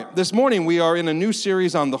This morning we are in a new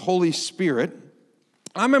series on the Holy Spirit.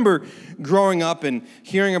 I remember growing up and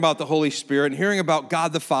hearing about the Holy Spirit and hearing about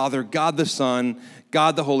God the Father, God the Son,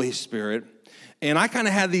 God the Holy Spirit. And I kind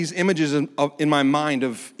of had these images in my mind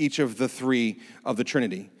of each of the three of the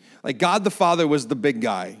Trinity. Like God the Father was the big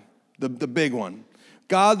guy, the big one.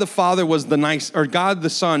 God the Father was the nice, or God the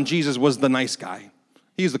Son, Jesus, was the nice guy.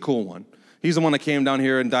 He's the cool one. He's the one that came down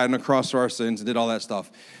here and died on the cross for our sins and did all that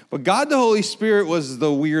stuff. But God the Holy Spirit was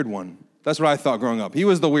the weird one. That's what I thought growing up. He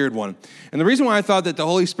was the weird one. And the reason why I thought that the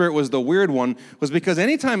Holy Spirit was the weird one was because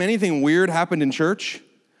anytime anything weird happened in church,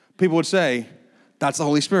 people would say, that's the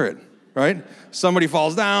Holy Spirit, right? Somebody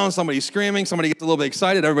falls down, somebody's screaming, somebody gets a little bit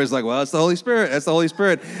excited. Everybody's like, well, that's the Holy Spirit. That's the Holy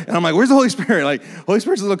Spirit. And I'm like, where's the Holy Spirit? Like, Holy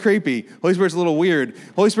Spirit's a little creepy. Holy Spirit's a little weird.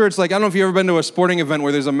 Holy Spirit's like, I don't know if you've ever been to a sporting event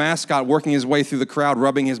where there's a mascot working his way through the crowd,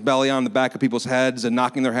 rubbing his belly on the back of people's heads and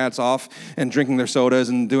knocking their hats off and drinking their sodas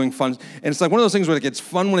and doing fun. And it's like one of those things where it gets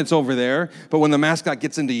fun when it's over there, but when the mascot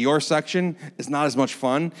gets into your section, it's not as much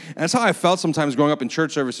fun. And that's how I felt sometimes growing up in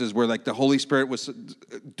church services where like the Holy Spirit was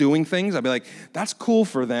doing things. I'd be like, that's cool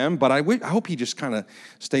for them, but I hope he just kind of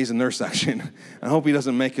stays in their section. I hope he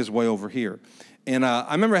doesn't make his way over here. And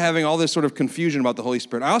I remember having all this sort of confusion about the Holy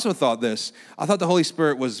Spirit. I also thought this. I thought the Holy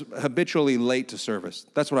Spirit was habitually late to service.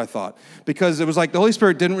 That's what I thought. Because it was like the Holy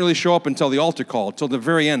Spirit didn't really show up until the altar call, until the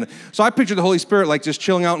very end. So I pictured the Holy Spirit like just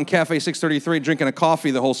chilling out in Cafe 633, drinking a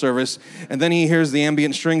coffee the whole service. And then he hears the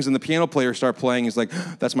ambient strings and the piano player start playing. He's like,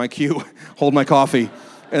 that's my cue. Hold my coffee.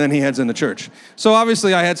 And then he heads into church. So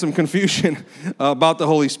obviously I had some confusion about the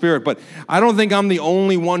Holy Spirit, but I don't think I'm the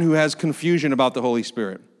only one who has confusion about the Holy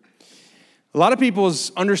Spirit. A lot of people's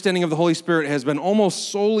understanding of the Holy Spirit has been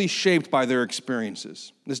almost solely shaped by their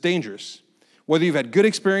experiences. It's dangerous. Whether you've had good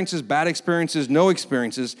experiences, bad experiences, no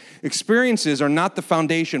experiences, experiences are not the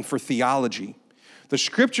foundation for theology. The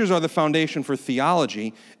scriptures are the foundation for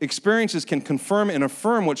theology. Experiences can confirm and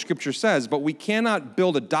affirm what scripture says, but we cannot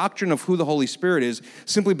build a doctrine of who the Holy Spirit is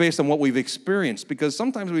simply based on what we've experienced, because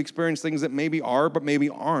sometimes we experience things that maybe are, but maybe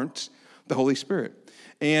aren't the Holy Spirit.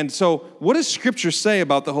 And so what does scripture say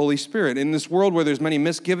about the Holy Spirit? In this world where there's many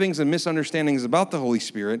misgivings and misunderstandings about the Holy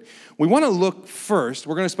Spirit, we want to look first.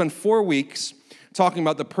 We're going to spend 4 weeks talking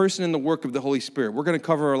about the person and the work of the Holy Spirit. We're going to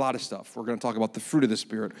cover a lot of stuff. We're going to talk about the fruit of the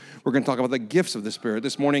Spirit. We're going to talk about the gifts of the Spirit.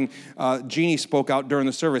 This morning, Jeannie spoke out during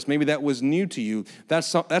the service. Maybe that was new to you.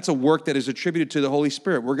 That's a work that is attributed to the Holy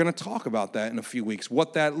Spirit. We're going to talk about that in a few weeks,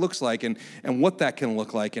 what that looks like and what that can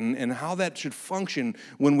look like and how that should function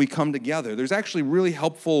when we come together. There's actually really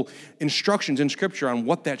helpful instructions in Scripture on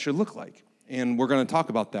what that should look like, and we're going to talk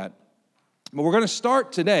about that. But we're going to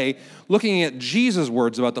start today looking at Jesus'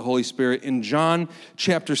 words about the Holy Spirit in John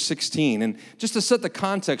chapter 16. And just to set the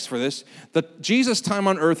context for this, Jesus' time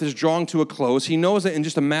on earth is drawing to a close. He knows that in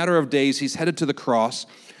just a matter of days, he's headed to the cross.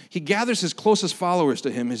 He gathers his closest followers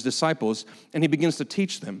to him, his disciples, and he begins to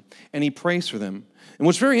teach them, and he prays for them. And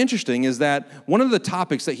what's very interesting is that one of the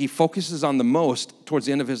topics that he focuses on the most towards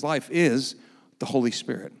the end of his life is the Holy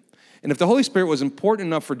Spirit. And if the Holy Spirit was important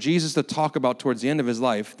enough for Jesus to talk about towards the end of his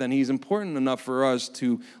life, then he's important enough for us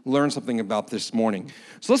to learn something about this morning.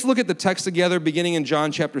 So let's look at the text together, beginning in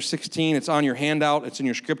John chapter 16. It's on your handout. It's in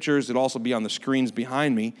your scriptures. It'll also be on the screens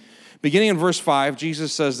behind me. Beginning in verse 5,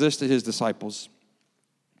 Jesus says this to his disciples.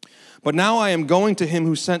 But now I am going to him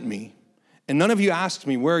who sent me, and none of you asked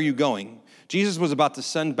me, where are you going? Jesus was about to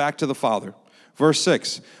send back to the Father. Verse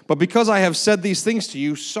 6, but because I have said these things to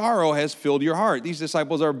you, sorrow has filled your heart. These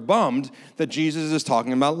disciples are bummed that Jesus is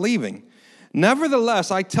talking about leaving.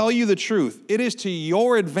 Nevertheless, I tell you the truth. It is to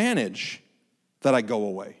your advantage that I go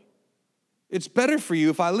away. It's better for you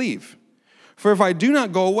if I leave. For if I do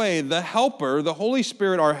not go away, the Helper, the Holy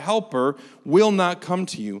Spirit, our Helper, will not come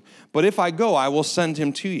to you. But if I go, I will send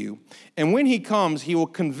him to you. And when he comes, he will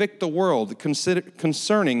convict the world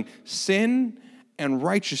concerning sin and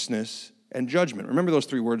righteousness and judgment. Remember those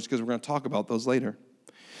 3 words because we're going to talk about those later.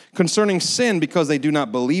 Concerning sin, because they do not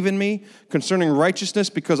believe in me. Concerning righteousness,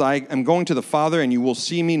 because I am going to the Father and you will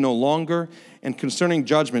see me no longer. And concerning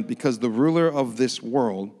judgment, because the ruler of this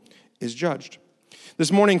world is judged.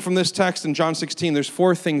 This morning from this text in John 16, there's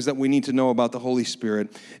 4 things that we need to know about the Holy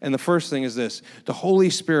Spirit. And the first thing is this. The Holy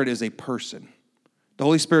Spirit is a person. The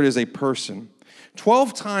Holy Spirit is a person.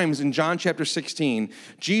 12 times in John chapter 16,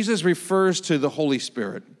 Jesus refers to the Holy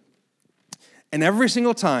Spirit. And every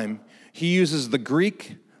single time, he uses the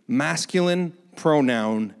Greek masculine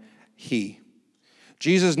pronoun he.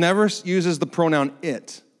 Jesus never uses the pronoun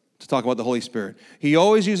it to talk about the Holy Spirit. He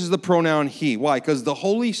always uses the pronoun he. Why? Because the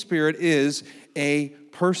Holy Spirit is a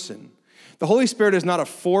person. The Holy Spirit is not a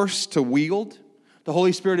force to wield. The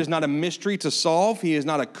Holy Spirit is not a mystery to solve. He is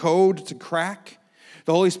not a code to crack.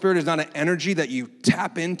 The Holy Spirit is not an energy that you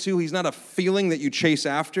tap into. He's not a feeling that you chase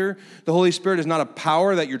after. The Holy Spirit is not a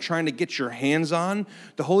power that you're trying to get your hands on.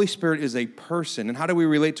 The Holy Spirit is a person. And how do we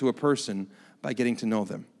relate to a person? By getting to know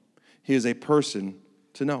them. He is a person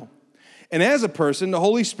to know. And as a person, the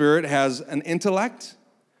Holy Spirit has an intellect,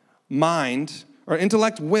 mind, or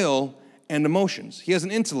intellect, will, and emotions. He has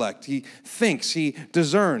an intellect. He thinks. He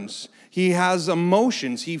discerns. He has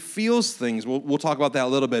emotions. He feels things. We'll talk about that a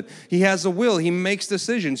little bit. He has a will. He makes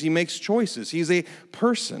decisions. He makes choices. He's a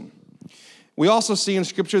person. We also see in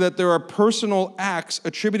Scripture that there are personal acts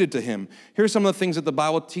attributed to him. Here's some of the things that the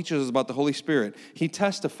Bible teaches us about the Holy Spirit. He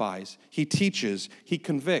testifies. He teaches. He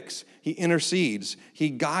convicts. He intercedes. He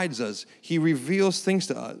guides us. He reveals things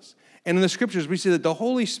to us. And in the Scriptures, we see that the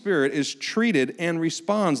Holy Spirit is treated and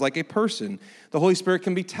responds like a person. The Holy Spirit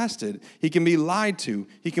can be tested. He can be lied to.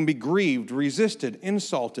 He can be grieved, resisted,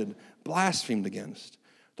 insulted, blasphemed against.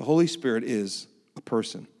 The Holy Spirit is a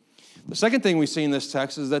person. The second thing we see in this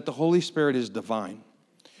text is that the Holy Spirit is divine.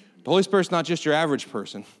 The Holy Spirit is not just your average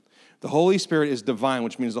person. The Holy Spirit is divine,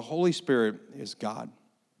 which means the Holy Spirit is God.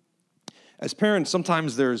 As parents,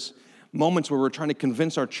 sometimes there's moments where we're trying to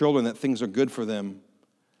convince our children that things are good for them,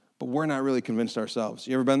 but we're not really convinced ourselves.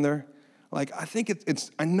 You ever been there? Like, I think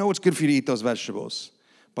I know it's good for you to eat those vegetables,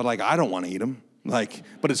 but like, I don't want to eat them. Like,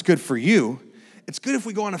 but it's good for you. It's good if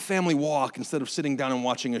we go on a family walk instead of sitting down and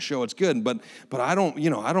watching a show. It's good, but I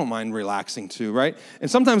don't mind relaxing too, right? And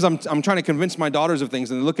sometimes I'm trying to convince my daughters of things,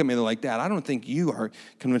 and they look at me, they're like, Dad, I don't think you are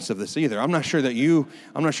convinced of this either. I'm not sure that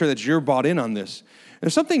you're bought in on this.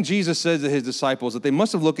 There's something Jesus said to his disciples that they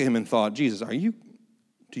must have looked at him and thought, Jesus,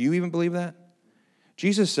 do you even believe that?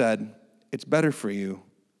 Jesus said, it's better for you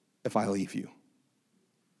if I leave you.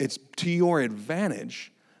 It's to your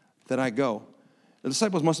advantage that I go. The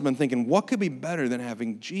disciples must have been thinking, what could be better than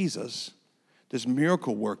having Jesus, this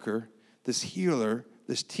miracle worker, this healer,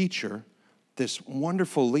 this teacher, this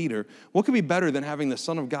wonderful leader? What could be better than having the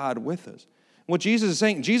Son of God with us? What Jesus is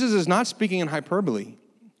saying, Jesus is not speaking in hyperbole.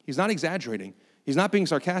 He's not exaggerating. He's not being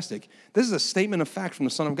sarcastic. This is a statement of fact from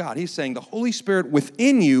the Son of God. He's saying the Holy Spirit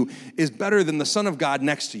within you is better than the Son of God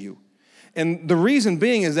next to you. And the reason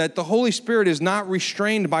being is that the Holy Spirit is not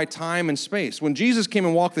restrained by time and space. When Jesus came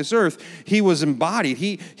and walked this earth, he was embodied.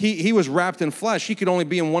 He was wrapped in flesh. He could only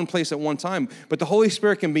be in one place at one time. But the Holy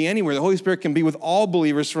Spirit can be anywhere. The Holy Spirit can be with all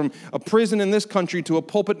believers, from a prison in this country to a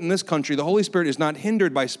pulpit in this country. The Holy Spirit is not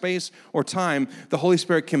hindered by space or time. The Holy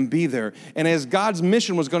Spirit can be there. And as God's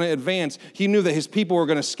mission was going to advance, he knew that his people were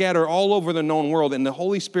going to scatter all over the known world, and the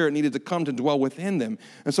Holy Spirit needed to come to dwell within them.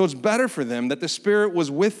 And so it's better for them that the Spirit was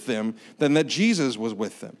with them than that Jesus was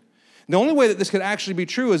with them. The only way that this could actually be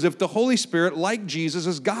true is if the Holy Spirit, like Jesus,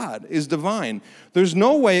 is God, is divine. There's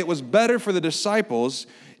no way it was better for the disciples,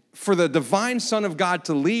 for the divine Son of God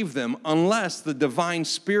to leave them, unless the divine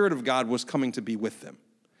Spirit of God was coming to be with them.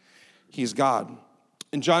 He's God.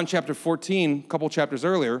 In John chapter 14, a couple chapters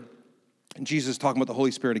earlier, Jesus is talking about the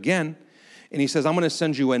Holy Spirit again, and he says, I'm going to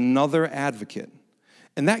send you another advocate.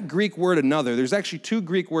 And that Greek word, another, there's actually two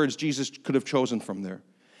Greek words Jesus could have chosen from there.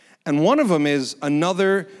 And one of them is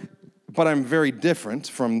another, but I'm very different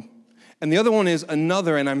from, and the other one is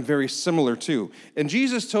another, and I'm very similar to. And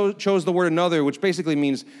Jesus chose the word another, which basically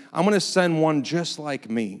means I'm going to send one just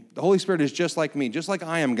like me. The Holy Spirit is just like me. Just like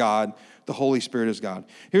I am God, the Holy Spirit is God.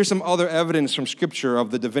 Here's some other evidence from Scripture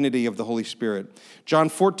of the divinity of the Holy Spirit.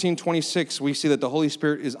 John 14:26, we see that the Holy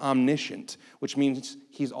Spirit is omniscient, which means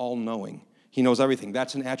he's all-knowing. He knows everything.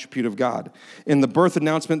 That's an attribute of God. In the birth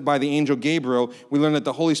announcement by the angel Gabriel, we learn that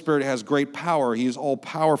the Holy Spirit has great power. He is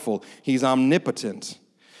all-powerful. He's omnipotent.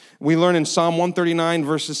 We learn in Psalm 139,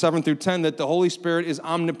 verses 7 through 10, that the Holy Spirit is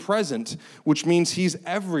omnipresent, which means he's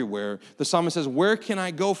everywhere. The psalmist says, where can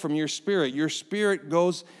I go from your Spirit? Your Spirit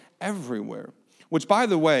goes everywhere. Which, by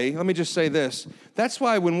the way, let me just say this. That's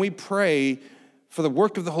why when we pray for the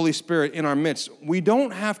work of the Holy Spirit in our midst, we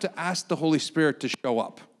don't have to ask the Holy Spirit to show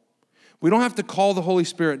up. We don't have to call the Holy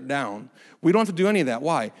Spirit down. We don't have to do any of that.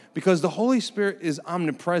 Why? Because the Holy Spirit is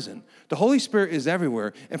omnipresent. The Holy Spirit is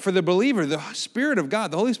everywhere. And for the believer, the Spirit of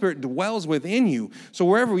God, the Holy Spirit dwells within you. So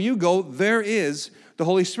wherever you go, there is the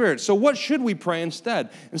Holy Spirit. So what should we pray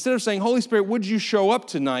instead? Instead of saying, Holy Spirit, would you show up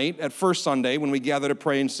tonight at First Sunday when we gather to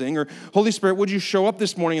pray and sing? Or Holy Spirit, would you show up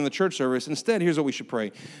this morning in the church service? Instead, here's what we should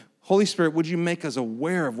pray. Holy Spirit, would you make us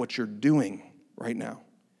aware of what you're doing right now?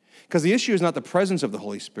 Because the issue is not the presence of the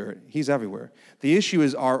Holy Spirit. He's everywhere. The issue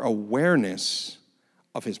is our awareness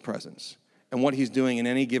of his presence and what he's doing in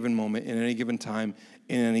any given moment, in any given time,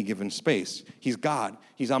 in any given space. He's God.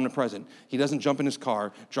 He's omnipresent. He doesn't jump in his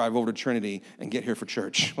car, drive over to Trinity, and get here for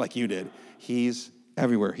church like you did. He's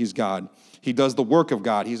everywhere. He's God. He does the work of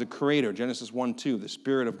God. He's a creator. Genesis 1:2, the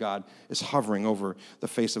Spirit of God is hovering over the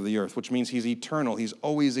face of the earth, which means he's eternal. He's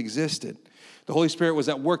always existed. The Holy Spirit was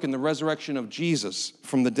at work in the resurrection of Jesus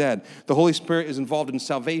from the dead. The Holy Spirit is involved in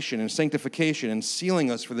salvation and sanctification and sealing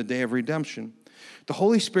us for the day of redemption. The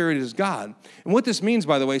Holy Spirit is God. And what this means,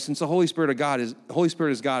 by the way, since the Holy Spirit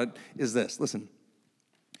is God, is this. Listen,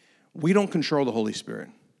 we don't control the Holy Spirit.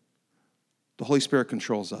 The Holy Spirit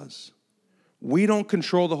controls us. We don't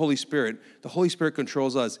control the Holy Spirit. The Holy Spirit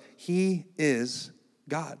controls us. He is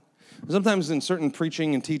God. Sometimes in certain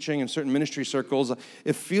preaching and teaching and certain ministry circles,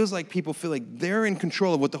 it feels like people feel like they're in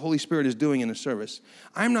control of what the Holy Spirit is doing in a service.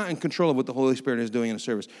 I'm not in control of what the Holy Spirit is doing in a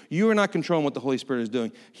service. You are not controlling what the Holy Spirit is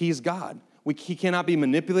doing. He's God. He cannot be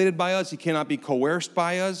manipulated by us. He cannot be coerced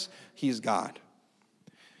by us. He's God.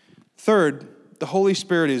 Third, the Holy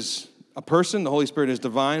Spirit is a person. The Holy Spirit is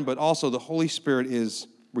divine, but also the Holy Spirit is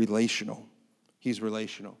relational. He's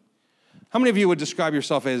relational. How many of you would describe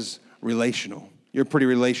yourself as relational? You're a pretty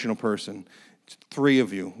relational person. 3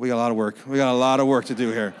 of you. We got a lot of work. We got a lot of work to do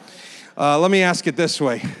here. Let me ask it this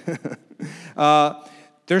way.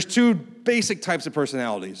 There's 2 basic types of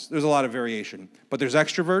personalities. There's a lot of variation. But there's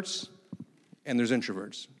extroverts and there's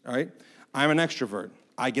introverts. All right? I'm an extrovert.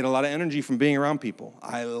 I get a lot of energy from being around people.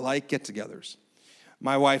 I like get-togethers.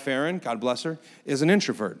 My wife, Erin, God bless her, is an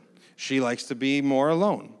introvert. She likes to be more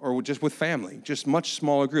alone or just with family, just much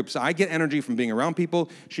smaller groups. I get energy from being around people.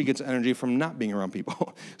 She gets energy from not being around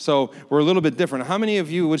people. So we're a little bit different. How many of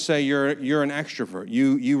you would say you're an extrovert?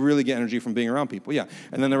 You really get energy from being around people. Yeah.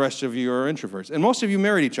 And then the rest of you are introverts. And most of you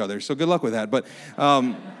married each other, so good luck with that. But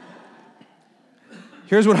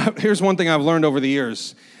here's one thing I've learned over the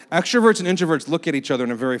years. Extroverts and introverts look at each other in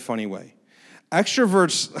a very funny way.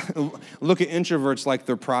 Extroverts look at introverts like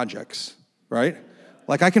they're projects, right?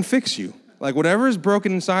 Like, I can fix you. Like, whatever is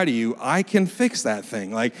broken inside of you, I can fix that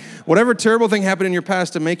thing. Like, whatever terrible thing happened in your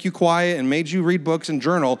past to make you quiet and made you read books and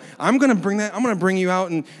journal, I'm going to bring you out,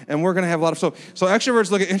 and we're going to have a lot of stuff. So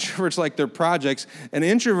extroverts look at introverts like they're projects, and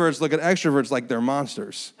introverts look at extroverts like they're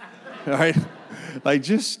monsters, all right? Like,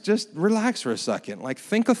 just relax for a second. Like,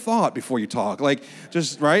 think a thought before you talk. Like,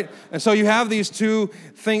 just, right? And so you have these 2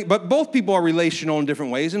 things, but both people are relational in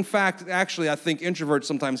different ways. In fact, actually, I think introverts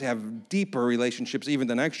sometimes have deeper relationships even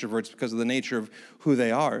than extroverts because of the nature of who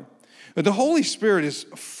they are. But the Holy Spirit is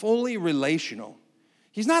fully relational.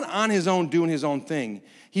 He's not on his own doing his own thing.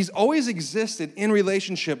 He's always existed in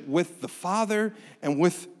relationship with the Father and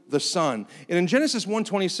with the Son. And in Genesis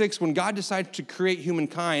 1:26, when God decided to create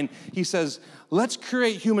humankind, he says, let's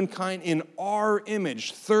create humankind in our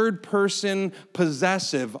image, 3rd person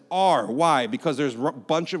possessive, our. Why? Because there's a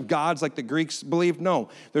bunch of gods like the Greeks believed? No.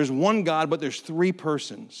 There's one God, but there's 3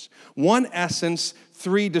 persons. One essence,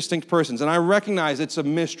 3 distinct persons. And I recognize it's a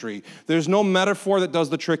mystery. There's no metaphor that does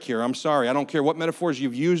the trick here. I'm sorry. I don't care what metaphors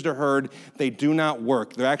you've used or heard. They do not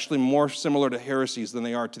work. They're actually more similar to heresies than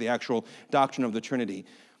they are to the actual doctrine of the Trinity.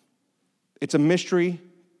 It's a mystery.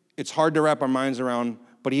 It's hard to wrap our minds around,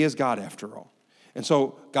 but he is God after all. And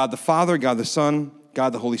so God the Father, God the Son,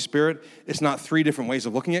 God the Holy Spirit, it's not 3 different ways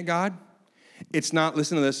of looking at God. It's not,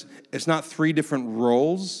 listen to this, it's not 3 different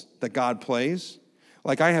roles that God plays.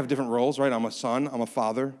 Like, I have different roles, right? I'm a son, I'm a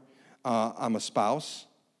father, I'm a spouse,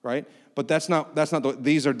 right? But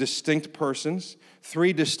these are distinct persons,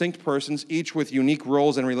 3 distinct persons, each with unique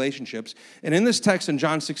roles and relationships. And in this text in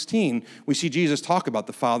John 16, we see Jesus talk about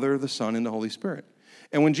the Father, the Son, and the Holy Spirit.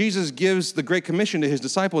 And when Jesus gives the Great Commission to his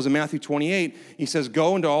disciples in Matthew 28, he says,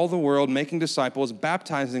 go into all the world, making disciples,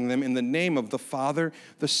 baptizing them in the name of the Father,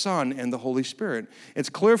 the Son, and the Holy Spirit. It's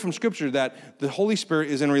clear from Scripture that the Holy Spirit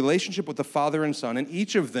is in relationship with the Father and Son, and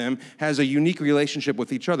each of them has a unique relationship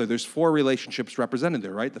with each other. There's 4 relationships represented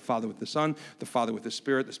there, right? The Father with the Son, the Father with the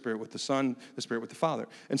Spirit with the Son, the Spirit with the Father.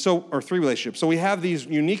 And so, or 3 relationships. So we have these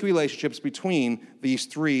unique relationships between these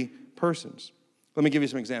 3 persons. Let me give you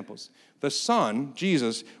some examples. The Son,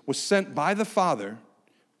 Jesus, was sent by the Father.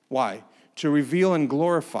 Why? To reveal and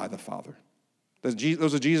glorify the Father.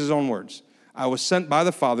 Those are Jesus' own words. I was sent by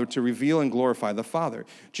the Father to reveal and glorify the Father.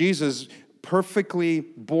 Jesus perfectly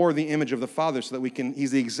bore the image of the Father so that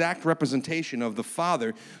he's the exact representation of the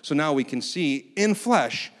Father, so now we can see in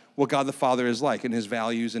flesh what God the Father is like in his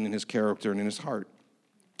values and in his character and in his heart.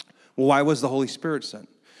 Well, why was the Holy Spirit sent?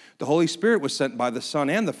 The Holy Spirit was sent by the Son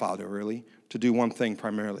and the Father, really, to do one thing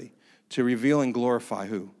primarily, to reveal and glorify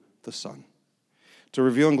who? The Son. To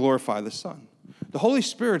reveal and glorify the Son. The Holy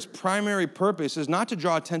Spirit's primary purpose is not to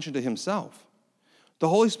draw attention to himself. The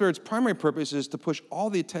Holy Spirit's primary purpose is to push all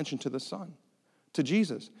the attention to the Son, to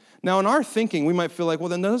Jesus. Now, in our thinking, we might feel like, well,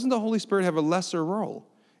 then doesn't the Holy Spirit have a lesser role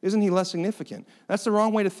Isn't he less significant? That's the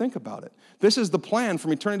wrong way to think about it. This is the plan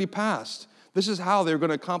from eternity past. This is how they're going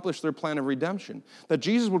to accomplish their plan of redemption. That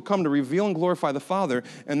Jesus would come to reveal and glorify the Father,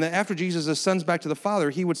 and that after Jesus ascends back to the Father,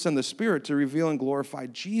 he would send the Spirit to reveal and glorify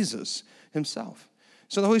Jesus himself.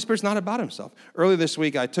 So the Holy Spirit's not about himself. Earlier this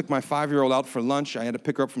week, I took my 5-year-old out for lunch. I had to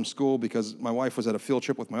pick her up from school because my wife was at a field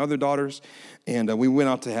trip with my other daughters, and we went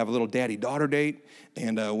out to have a little daddy-daughter date,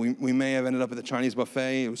 and we may have ended up at the Chinese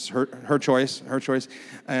buffet. It was her choice.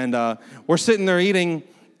 And we're sitting there eating,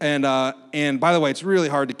 and by the way, it's really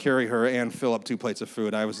hard to carry her and fill up 2 plates of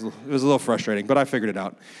food. It was a little frustrating, but I figured it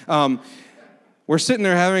out. We're sitting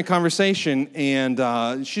there having a conversation,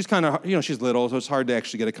 and she's kind of, she's little, so it's hard to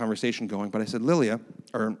actually get a conversation going. But I said,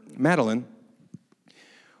 Madeline,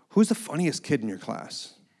 who's the funniest kid in your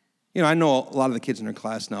class? I know a lot of the kids in her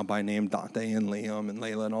class now by name, Dante and Liam and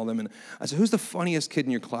Layla and all them. And I said, who's the funniest kid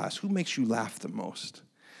in your class? Who makes you laugh the most?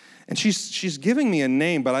 And she's giving me a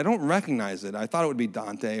name, but I don't recognize it. I thought it would be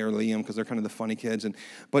Dante or Liam because they're kind of the funny kids.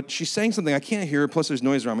 But she's saying something. I can't hear her, plus there's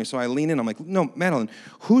noise around me. So I lean in. I'm like, no, Madeline,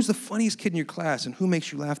 who's the funniest kid in your class and who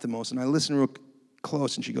makes you laugh the most? And I listen real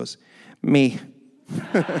close, and she goes, me.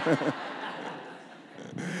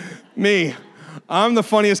 Me. I'm the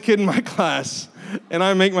funniest kid in my class, and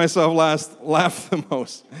I make myself laugh the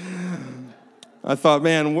most. I thought,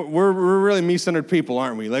 man, we're really me-centered people,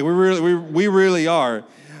 aren't we? Like, we really are.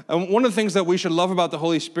 And one of the things that we should love about the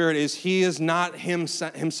Holy Spirit is he is not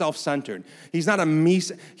himself-centered. He's not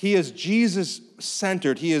he is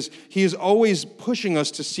Jesus-centered. He is always pushing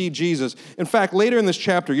us to see Jesus. In fact, later in this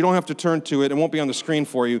chapter, you don't have to turn to it. It won't be on the screen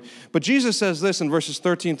for you. But Jesus says this in verses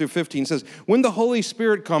 13 through 15. He says, when the Holy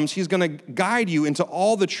Spirit comes, he's going to guide you into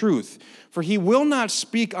all the truth. For he will not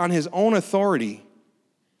speak on his own authority.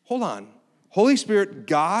 Hold on. Holy Spirit,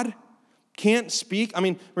 God, can't speak. I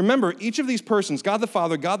mean, remember, each of these persons, God the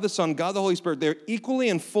Father, God the Son, God the Holy Spirit, they're equally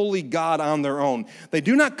and fully God on their own. They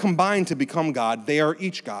do not combine to become God. They are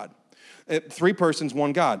each God. 3 persons,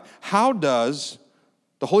 1 God. How does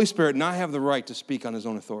the Holy Spirit not have the right to speak on his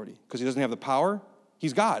own authority? Because he doesn't have the power?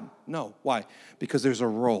 He's God. No. Why? Because there's a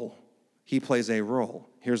role. He plays a role.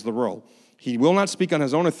 Here's the role. He will not speak on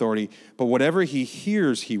his own authority, but whatever he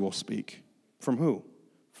hears, he will speak. From who?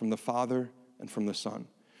 From the Father and from the Son.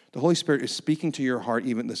 The Holy Spirit is speaking to your heart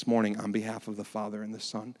even this morning on behalf of the Father and the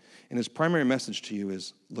Son. And his primary message to you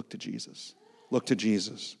is, look to Jesus. Look to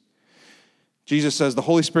Jesus. Jesus says, the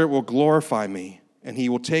Holy Spirit will glorify me, and he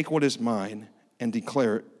will take what is mine and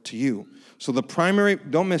declare it to you. So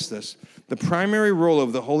don't miss this, the primary role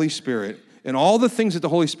of the Holy Spirit and all the things that the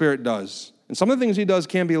Holy Spirit does, and some of the things he does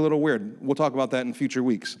can be a little weird. We'll talk about that in future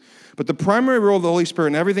weeks. But the primary role of the Holy Spirit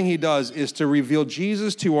and everything he does is to reveal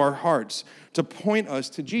Jesus to our hearts, to point us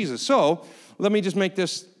to Jesus. So let me just make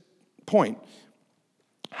this point.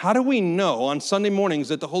 How do we know on Sunday mornings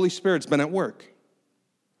that the Holy Spirit's been at work?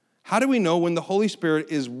 How do we know when the Holy Spirit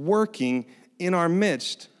is working in our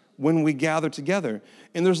midst when we gather together?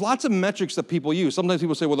 And there's lots of metrics that people use. Sometimes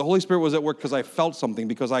people say, well, the Holy Spirit was at work because I felt something,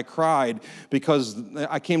 because I cried, because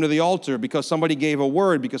I came to the altar, because somebody gave a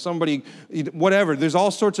word, because somebody, whatever. There's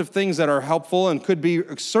all sorts of things that are helpful and could be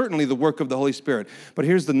certainly the work of the Holy Spirit. But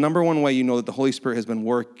here's the number one way you know that the Holy Spirit has been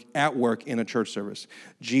at work in a church service.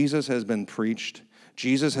 Jesus has been preached.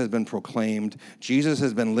 Jesus has been proclaimed, Jesus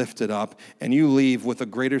has been lifted up, and you leave with a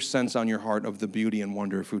greater sense on your heart of the beauty and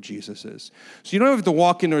wonder of who Jesus is. So you don't have to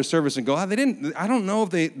walk into a service and go, I don't know if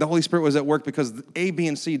the Holy Spirit was at work because A, B,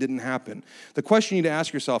 and C didn't happen. The question you need to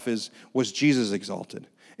ask yourself is, was Jesus exalted?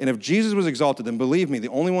 And if Jesus was exalted, then believe me, the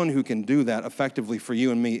only one who can do that effectively for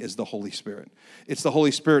you and me is the Holy Spirit. It's the Holy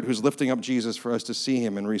Spirit who's lifting up Jesus for us to see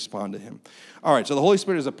him and respond to him. All right, so the Holy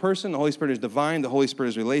Spirit is a person, the Holy Spirit is divine, the Holy Spirit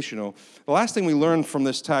is relational. The last thing we learned from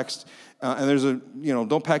this text, and there's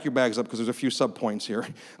don't pack your bags up because there's a few subpoints here.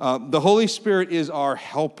 The Holy Spirit is our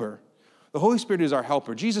helper. The Holy Spirit is our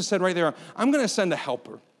helper. Jesus said right there, I'm going to send a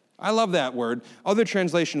helper. I love that word. Other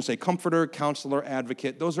translations say comforter, counselor,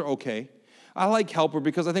 advocate. Those are okay. I like helper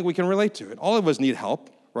because I think we can relate to it. All of us need help,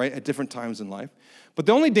 right, at different times in life. But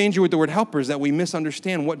the only danger with the word helper is that we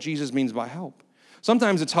misunderstand what Jesus means by help.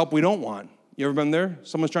 Sometimes it's help we don't want. You ever been there?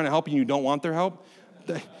 Someone's trying to help you and you don't want their help?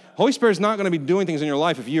 The Holy Spirit's not going to be doing things in your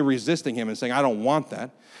life if you're resisting him and saying, I don't want that.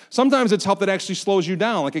 Sometimes it's help that actually slows you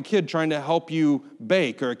down, like a kid trying to help you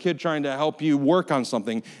bake or a kid trying to help you work on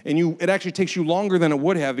something, and it actually takes you longer than it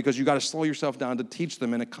would have because you got to slow yourself down to teach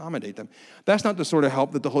them and accommodate them. That's not the sort of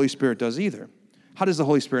help that the Holy Spirit does either. How does the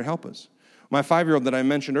Holy Spirit help us? My 5-year-old that I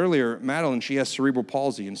mentioned earlier, Madeline, she has cerebral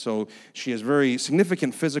palsy, and so she has very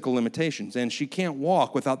significant physical limitations, and she can't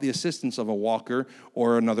walk without the assistance of a walker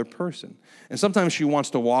or another person. And sometimes she wants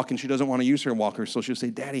to walk, and she doesn't want to use her walker, so she'll say,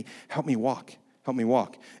 Daddy, help me walk. Help me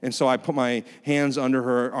walk. And so I put my hands under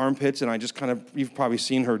her armpits, and I just kind of, you've probably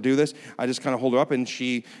seen her do this. I just kind of hold her up, and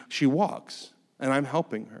she walks, and I'm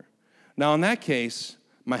helping her. Now, in that case,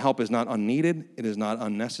 my help is not unneeded. It is not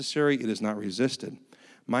unnecessary. It is not resisted.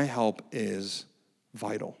 My help is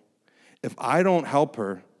vital. If I don't help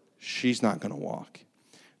her, she's not going to walk.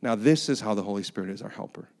 Now, this is how the Holy Spirit is our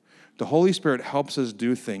helper. The Holy Spirit helps us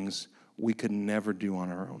do things we could never do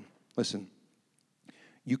on our own. Listen,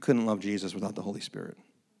 you couldn't love Jesus without the Holy Spirit.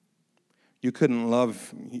 You couldn't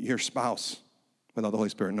love your spouse without the Holy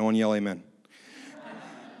Spirit. No one yell amen.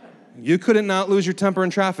 You couldn't not lose your temper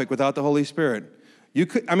in traffic without the Holy Spirit.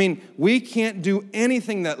 We can't do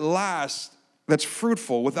anything that lasts, that's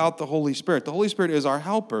fruitful, without the Holy Spirit. The Holy Spirit is our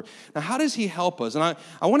helper. Now, how does he help us? And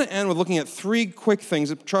I want to end with looking at 3 quick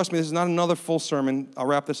things. Trust me, this is not another full sermon. I'll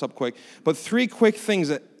wrap this up quick. But 3 quick things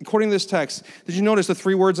that, according to this text, did you notice the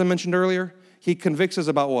 3 words I mentioned earlier? He convicts us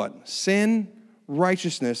about what? Sin,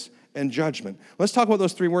 righteousness, and judgment. Let's talk about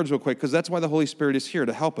those 3 words real quick, because that's why the Holy Spirit is here,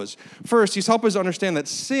 to help us. First, he's helping us understand that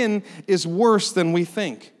sin is worse than we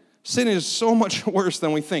think. Sin is so much worse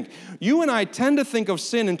than we think. You and I tend to think of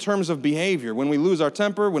sin in terms of behavior, when we lose our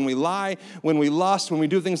temper, when we lie, when we lust, when we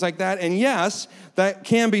do things like that. And yes, that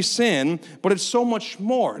can be sin, but it's so much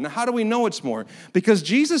more. Now, how do we know it's more? Because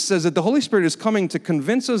Jesus says that the Holy Spirit is coming to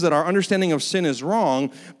convince us that our understanding of sin is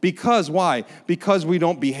wrong. Because why? Because we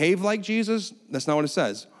don't behave like Jesus? That's not what it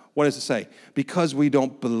says. What does it say? Because we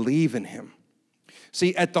don't believe in him.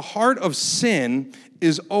 See, at the heart of sin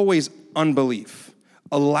is always unbelief.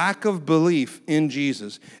 A lack of belief in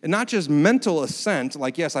Jesus. And not just mental assent,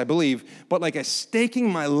 like, yes, I believe, but like a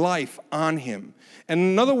staking my life on him. And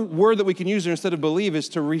another word that we can use there instead of believe is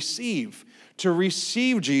to receive. To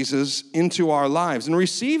receive Jesus into our lives. And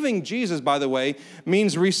receiving Jesus, by the way,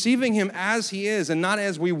 means receiving him as he is and not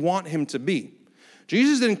as we want him to be.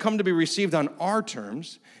 Jesus didn't come to be received on our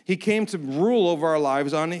terms. He came to rule over our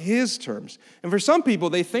lives on his terms. And for some people,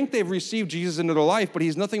 they think they've received Jesus into their life, but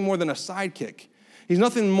he's nothing more than a sidekick. He's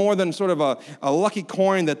nothing more than sort of a lucky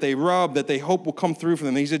coin that they rub, that they hope will come through for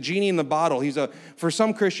them. He's a genie in the bottle. For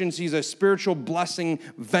some Christians, he's a spiritual blessing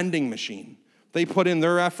vending machine. They put in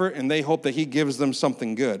their effort, and they hope that he gives them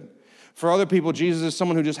something good. For other people, Jesus is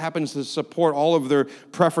someone who just happens to support all of their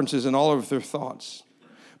preferences and all of their thoughts.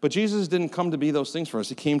 But Jesus didn't come to be those things for us.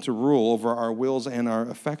 He came to rule over our wills and our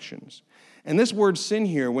affections. And this word sin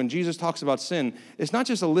here, when Jesus talks about sin, it's not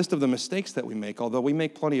just a list of the mistakes that we make, although we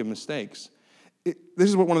make plenty of mistakes. This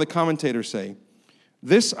is what one of the commentators say.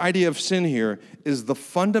 This idea of sin here is the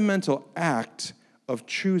fundamental act of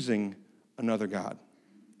choosing another God.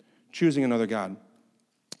 Choosing another God.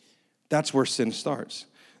 That's where sin starts.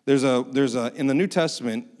 There's a in the New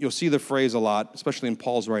Testament, you'll see the phrase a lot, especially in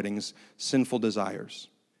Paul's writings, sinful desires.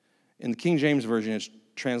 In the King James Version, it's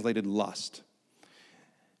translated lust.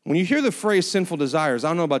 When you hear the phrase sinful desires, I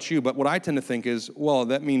don't know about you, but what I tend to think is, well,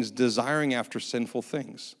 that means desiring after sinful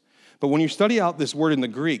things. But when you study out this word in the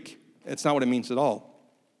Greek, it's not what it means at all.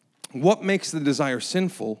 What makes the desire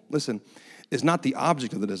sinful, listen, is not the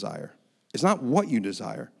object of the desire. It's not what you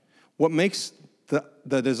desire. What makes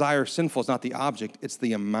the desire sinful is not the object, it's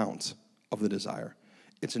the amount of the desire.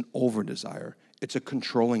 It's an over-desire. It's a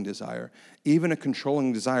controlling desire, even a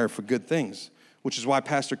controlling desire for good things, which is why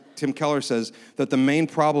Pastor Tim Keller says that the main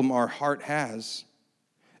problem our heart has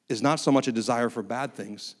is not so much a desire for bad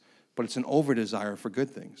things, but it's an over-desire for good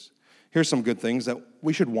things. Here's some good things that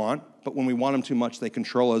we should want, but when we want them too much, they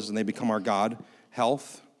control us and they become our God.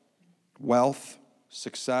 Health, wealth,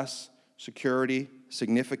 success, security,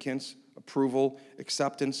 significance, approval,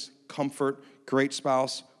 acceptance, comfort, great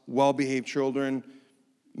spouse, well-behaved children,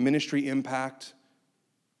 ministry impact,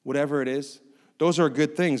 whatever it is. Those are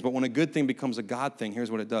good things, but when a good thing becomes a God thing,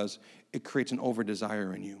 here's what it does. It creates an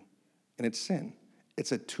over-desire in you, and it's sin.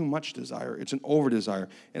 It's a too much desire. It's an over-desire.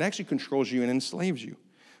 It actually controls you and enslaves you.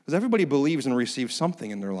 Because everybody believes and receives something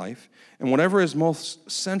in their life, and whatever is most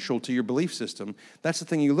central to your belief system, that's the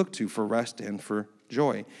thing you look to for rest and for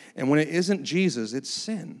joy. And when it isn't Jesus, it's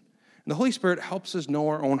sin. And the Holy Spirit helps us know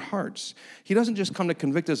our own hearts. He doesn't just come to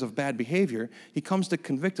convict us of bad behavior. He comes to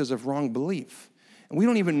convict us of wrong belief. And we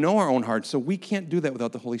don't even know our own hearts, so we can't do that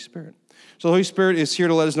without the Holy Spirit. So the Holy Spirit is here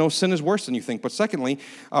to let us know sin is worse than you think. But secondly,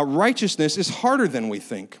 righteousness is harder than we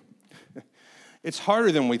think. It's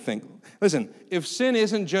harder than we think. Listen, if sin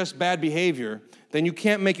isn't just bad behavior, then you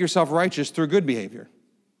can't make yourself righteous through good behavior.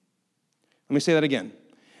 Let me say that again.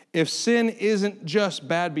 If sin isn't just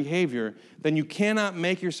bad behavior, then you cannot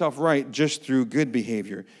make yourself right just through good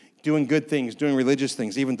behavior. doing good things, doing religious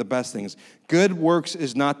things, even the best things. Good works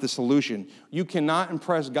is not the solution. You cannot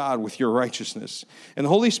impress God with your righteousness. And the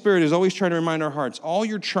Holy Spirit is always trying to remind our hearts, all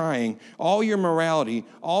your trying, all your morality,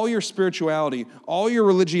 all your spirituality, all your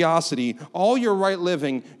religiosity, all your right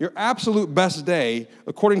living, your absolute best day,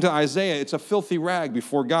 according to Isaiah, it's a filthy rag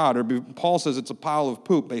before God, or Paul says it's a pile of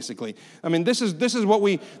poop, basically. I mean, this is what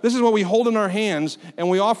we hold in our hands, and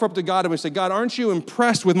we offer up to God, and we say, God, aren't you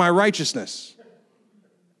impressed with my righteousness?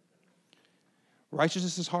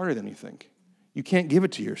 Righteousness is harder than you think. You can't give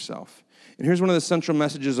it to yourself. And here's one of the central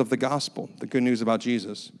messages of the gospel, the good news about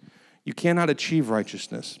Jesus. You cannot achieve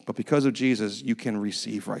righteousness, but because of Jesus, you can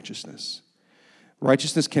receive righteousness.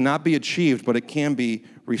 Righteousness cannot be achieved, but it can be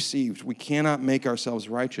received. We cannot make ourselves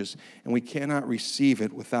righteous, and we cannot receive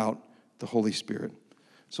it without the Holy Spirit.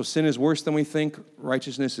 So sin is worse than we think.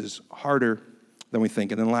 Righteousness is harder than we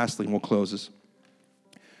think. And then lastly, and we'll close this.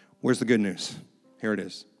 Where's the good news? Here it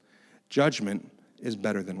is. Judgment is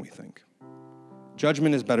better than we think.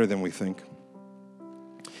 Judgment is better than we think.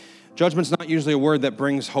 Judgment's not usually a word that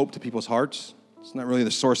brings hope to people's hearts. It's not really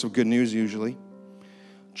the source of good news usually.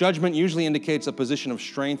 Judgment usually indicates a position of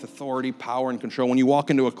strength, authority, power, and control. When you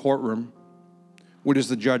walk into a courtroom, where does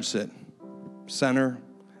the judge sit? Center,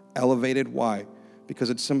 elevated. Why? Because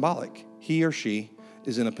it's symbolic. He or she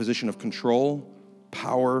is in a position of control,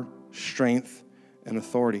 power, strength, and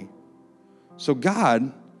authority. So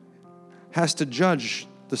God has to judge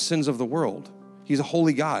the sins of the world. He's a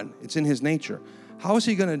holy God. It's in his nature. How is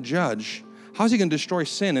he going to judge? How is he going to destroy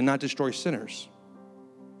sin and not destroy sinners?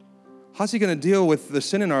 How's he going to deal with the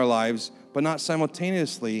sin in our lives but not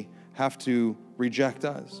simultaneously have to reject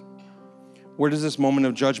us? Where does this moment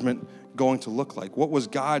of judgment going to look like? What was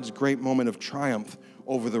God's great moment of triumph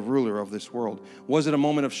over the ruler of this world? Was it a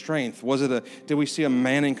moment of strength? Did we see a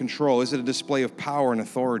man in control? Is it a display of power and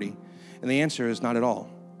authority? And the answer is not at all.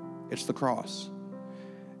 It's the cross.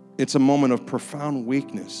 It's a moment of profound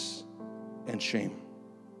weakness and shame.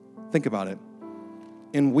 Think about it.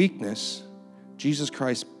 In weakness, Jesus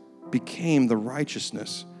Christ became the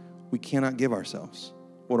righteousness we cannot give ourselves.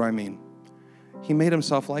 What do I mean? He made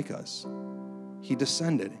himself like us. He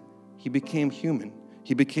descended. He became human.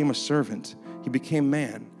 He became a servant. He became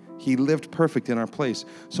man. He lived perfect in our place.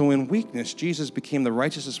 So in weakness, Jesus became the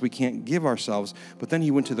righteousness we can't give ourselves, but then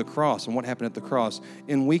he went to the cross. And what happened at the cross?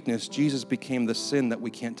 In weakness, Jesus became the sin that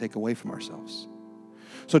we can't take away from ourselves.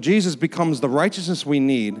 So Jesus becomes the righteousness we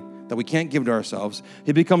need that we can't give to ourselves.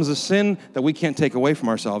 He becomes the sin that we can't take away from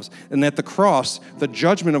ourselves. And at the cross, the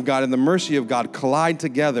judgment of God and the mercy of God collide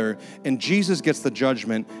together, and Jesus gets the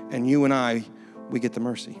judgment, and you and I, we get the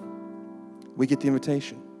mercy. We get the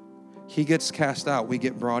invitation. He gets cast out, we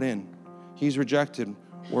get brought in. He's rejected,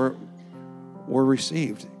 we're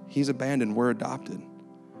received. He's abandoned, we're adopted.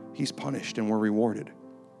 He's punished, and we're rewarded.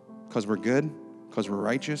 Because we're good? Because we're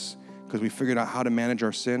righteous? Because we figured out how to manage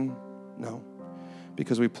our sin? No.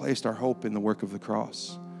 Because we placed our hope in the work of the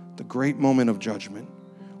cross. The great moment of judgment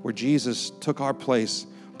where Jesus took our place.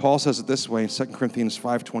 Paul says it this way in 2 Corinthians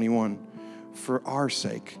 5:21, for our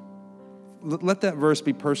sake. Let that verse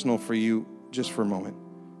be personal for you just for a moment.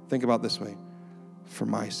 Think about it this way. For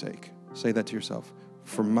my sake. Say that to yourself.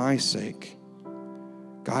 For my sake,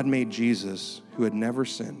 God made Jesus, who had never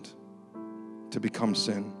sinned, to become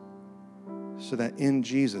sin, so that in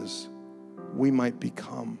Jesus, we might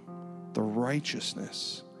become the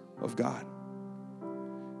righteousness of God.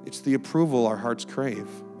 It's the approval our hearts crave.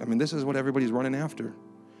 I mean, this is what everybody's running after.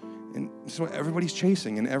 And this is what everybody's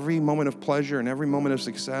chasing in every moment of pleasure, in every moment of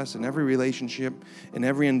success, in every relationship, in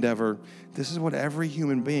every endeavor. This is what every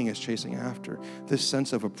human being is chasing after. This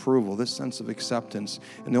sense of approval, this sense of acceptance.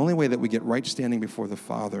 And the only way that we get right standing before the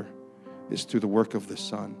Father is through the work of the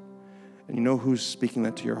Son. And you know who's speaking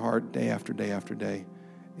that to your heart day after day after day?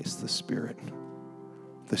 It's the Spirit.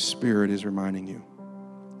 The Spirit is reminding you,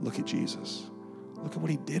 look at Jesus. Look at what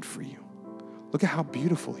he did for you. Look at how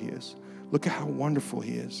beautiful he is. Look at how wonderful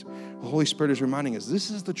he is. The Holy Spirit is reminding us, this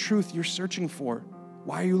is the truth you're searching for.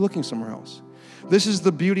 Why are you looking somewhere else? This is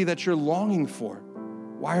the beauty that you're longing for.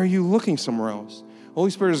 Why are you looking somewhere else? The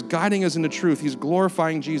Holy Spirit is guiding us into truth. He's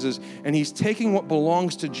glorifying Jesus, and he's taking what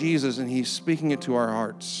belongs to Jesus, and he's speaking it to our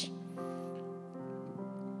hearts.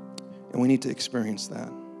 And we need to experience that.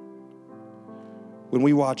 When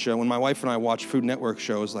my wife and I watch Food Network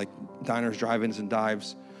shows like Diners, Drive-Ins, and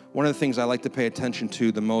Dives, one of the things I like to pay attention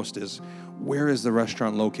to the most is, where is the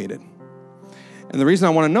restaurant located? And the reason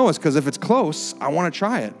I want to know is because if it's close, I want to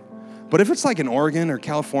try it. But if it's like in Oregon or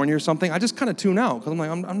California or something, I just kind of tune out because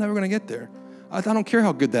I'm never going to get there. I don't care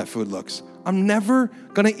how good that food looks. I'm never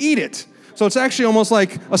going to eat it. So it's actually almost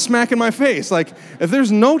like a smack in my face. Like, if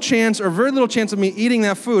there's no chance or very little chance of me eating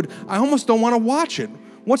that food, I almost don't want to watch it.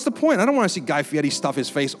 What's the point? I don't want to see Guy Fieri stuff his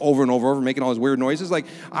face over and over, making all his weird noises. Like,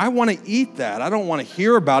 I want to eat that. I don't want to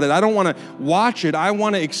hear about it. I don't want to watch it. I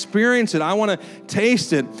want to experience it. I want to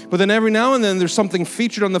taste it. But then every now and then there's something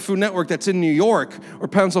featured on the Food Network that's in New York or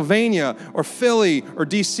Pennsylvania or Philly or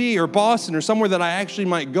DC or Boston or somewhere that I actually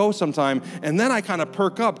might go sometime. And then I kind of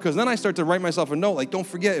perk up, because then I start to write myself a note. Like, don't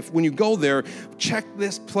forget, if when you go there, check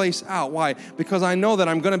this place out. Why? Because I know that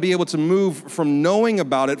I'm going to be able to move from knowing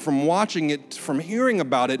about it, from watching it, from hearing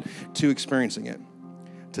about it, to experiencing it,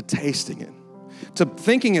 to tasting it, to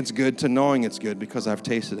thinking it's good, to knowing it's good because I've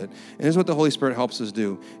tasted it. And this is what the Holy Spirit helps us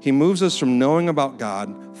do. He moves us from knowing about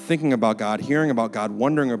God, thinking about God, hearing about God,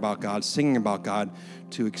 wondering about God, singing about God,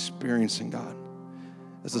 to experiencing God.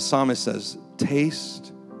 As the psalmist says,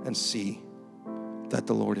 taste and see that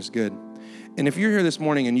the Lord is good. And if you're here this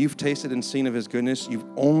morning and you've tasted and seen of his goodness, you've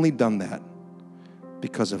only done that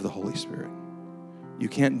because of the Holy Spirit. You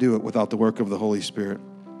can't do it without the work of the Holy Spirit.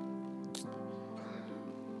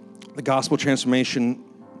 The Gospel Transformation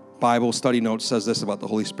Bible study note says this about the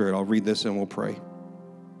Holy Spirit. I'll read this and we'll pray.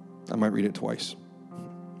 I might read it twice.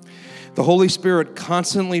 The Holy Spirit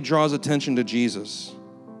constantly draws attention to Jesus,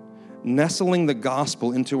 nestling the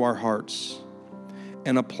gospel into our hearts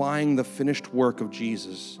and applying the finished work of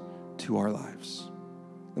Jesus to our lives.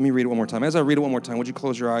 Let me read it one more time. As I read it one more time, would you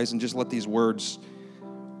close your eyes and just let these words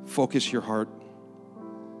focus your heart?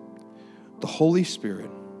 The Holy Spirit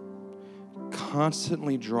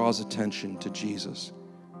constantly draws attention to Jesus.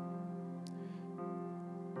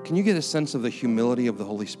 Can you get a sense of the humility of the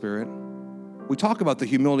Holy Spirit? We talk about the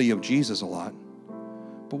humility of Jesus a lot,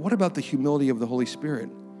 but what about the humility of the Holy Spirit?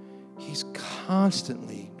 He's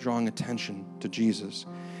constantly drawing attention to Jesus,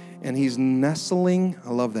 and he's nestling, I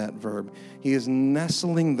love that verb, he is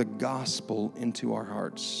nestling the gospel into our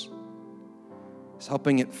hearts. He's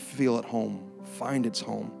helping it feel at home, find its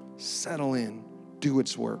home, settle in, do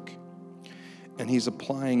its work. And he's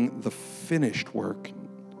applying the finished work,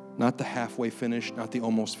 not the halfway finished, not the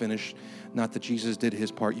almost finished, not that Jesus did his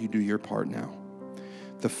part, you do your part now.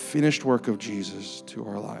 The finished work of Jesus to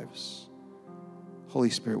our lives. Holy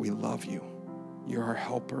Spirit, we love you. You're our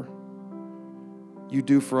helper. You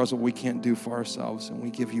do for us what we can't do for ourselves, and we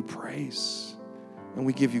give you praise, and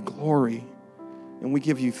we give you glory, and we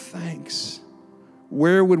give you thanks.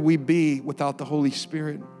 Where would we be without the Holy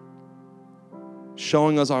Spirit?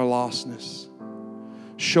 Showing us our lostness,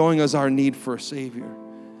 showing us our need for a Savior,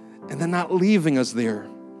 and then not leaving us there,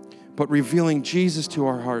 but revealing Jesus to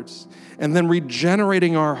our hearts, and then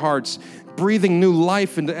regenerating our hearts, breathing new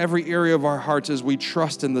life into every area of our hearts as we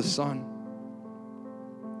trust in the Son.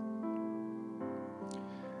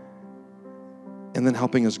 And then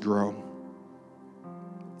helping us grow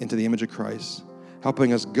into the image of Christ,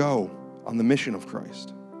 helping us go on the mission of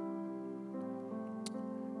Christ,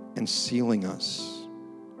 and sealing us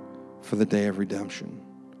for the day of redemption,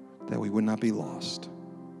 that we would not be lost,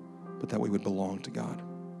 but that we would belong to God.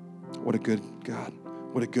 What a good God.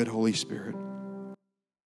 What a good Holy Spirit.